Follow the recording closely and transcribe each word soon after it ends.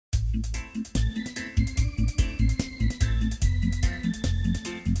How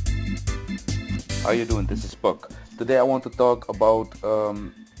you doing? This is Puck. Today I want to talk about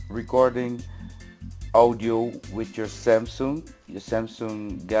recording audio with your Samsung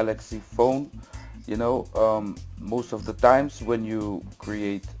Galaxy phone. Most of the times when you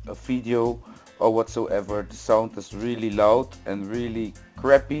create a video or whatsoever, the sound is really loud and really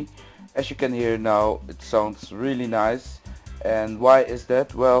crappy. As you can hear now, it sounds really nice. And why is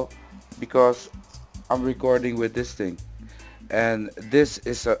that? Well, because I'm recording with this thing, and this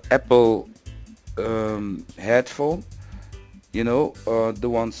is a Apple headphone. The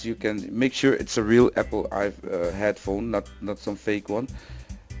ones you can make sure it's a real Apple headphone, not some fake one.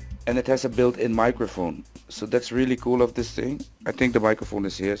 And it has a built-in microphone, so that's really cool of this thing. I think the microphone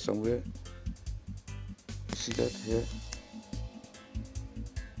is here somewhere. See that here?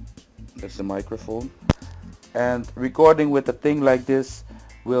 That's the microphone. And recording with a thing like this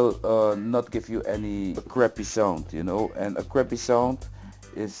will not give you any crappy sound, and a crappy sound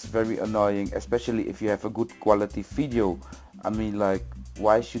is very annoying, especially if you have a good quality video. I mean, like,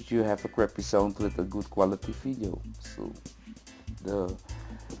 why should you have a crappy sound with a good quality video?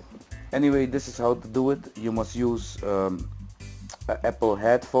 Anyway, this is how to do it. You must use an Apple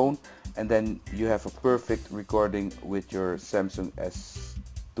headphone, and then you have a perfect recording with your Samsung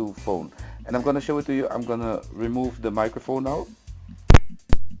S2 phone. And I'm gonna show it to you. I'm gonna remove the microphone now.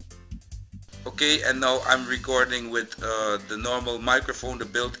 Okay, and now I'm recording with the normal microphone, the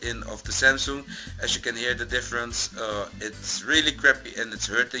built-in of the Samsung. As you can hear the difference, it's really crappy and it's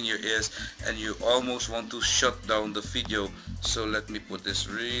hurting your ears, and you almost want to shut down the video. So let me put this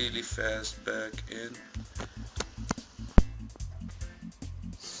really fast back in.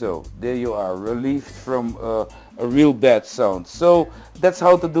 So there you are, relieved from a real bad sound. So that's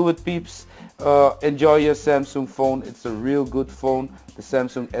how to do it, peeps. Enjoy your Samsung phone. It's a real good phone. The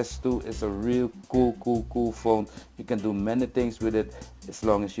Samsung S2 is a real cool phone. You can do many things with it as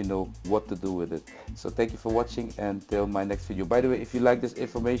long as you know what to do with it. So thank you for watching, and till my next video. By the way, if you like this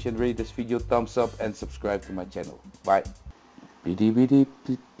information, rate this video thumbs up and subscribe to my channel. Bye.